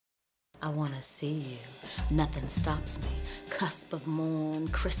I wanna see you. Nothing stops me. Cusp of morn,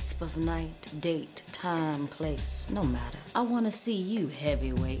 crisp of night, date, time, place, no matter. I wanna see you,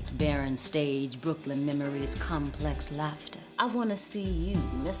 heavyweight, barren stage, Brooklyn memories, complex laughter. I wanna see you,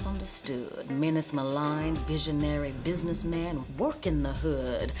 misunderstood, menace maligned, visionary businessman, work in the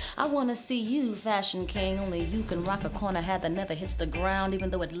hood. I wanna see you, fashion king, only you can rock a corner hat that never hits the ground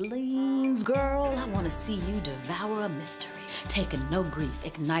even though it leans, girl. I wanna see you devour a mystery, taking no grief,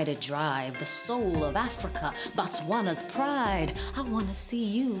 ignite a drive, the soul of Africa, Botswana's pride. I wanna see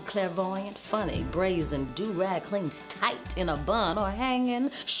you, clairvoyant, funny, brazen, do-rag clings tight in a bun or hanging,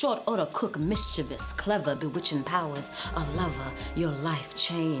 short order cook, mischievous, clever, bewitching powers, a lover, your life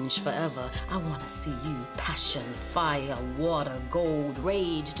changed forever. I wanna see you, passion, fire, water, gold,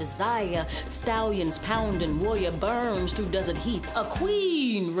 rage, desire, stallions pounding, warrior burns through desert heat, a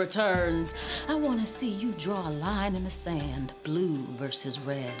queen returns. I wanna see you draw a line in the sand, blue versus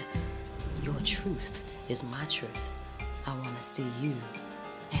red. Your truth is my truth. I wanna see you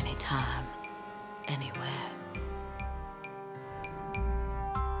anytime, anywhere.